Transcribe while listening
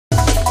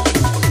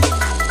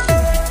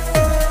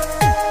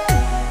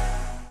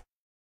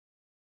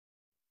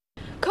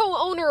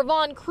Mayor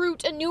Von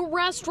Crute, a new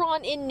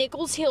restaurant in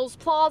Nichols Hills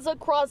Plaza,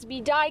 Crosby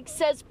Dyke,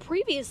 says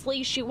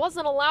previously she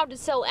wasn't allowed to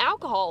sell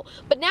alcohol,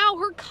 but now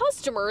her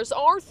customers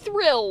are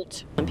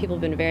thrilled. People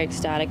have been very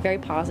ecstatic, very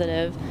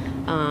positive,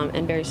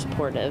 and very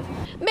supportive.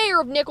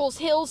 Mayor of Nichols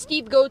Hills,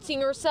 Steve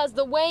Goetzinger, says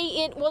the way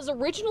it was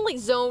originally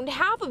zoned,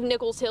 half of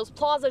Nichols Hills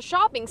Plaza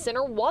Shopping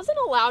Center wasn't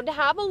allowed to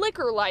have a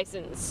liquor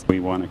license.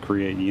 We want to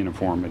create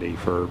uniformity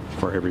for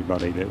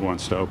everybody that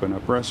wants to open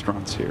up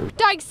restaurants here.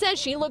 Dyke says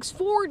she looks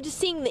forward to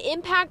seeing the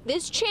impact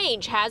this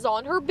change has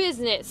on her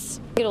business.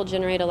 It'll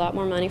generate a lot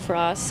more money for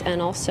us,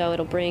 and also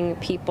it'll bring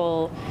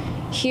people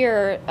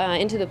here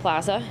into the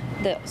plaza,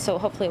 so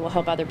hopefully it will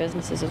help other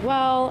businesses as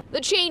well.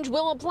 The change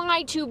will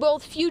apply to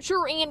both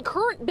future and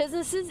current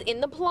businesses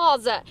in the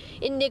plaza.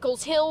 In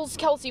Nichols Hills,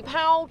 Kelsey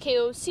Powell,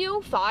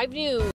 KOCO 5 News.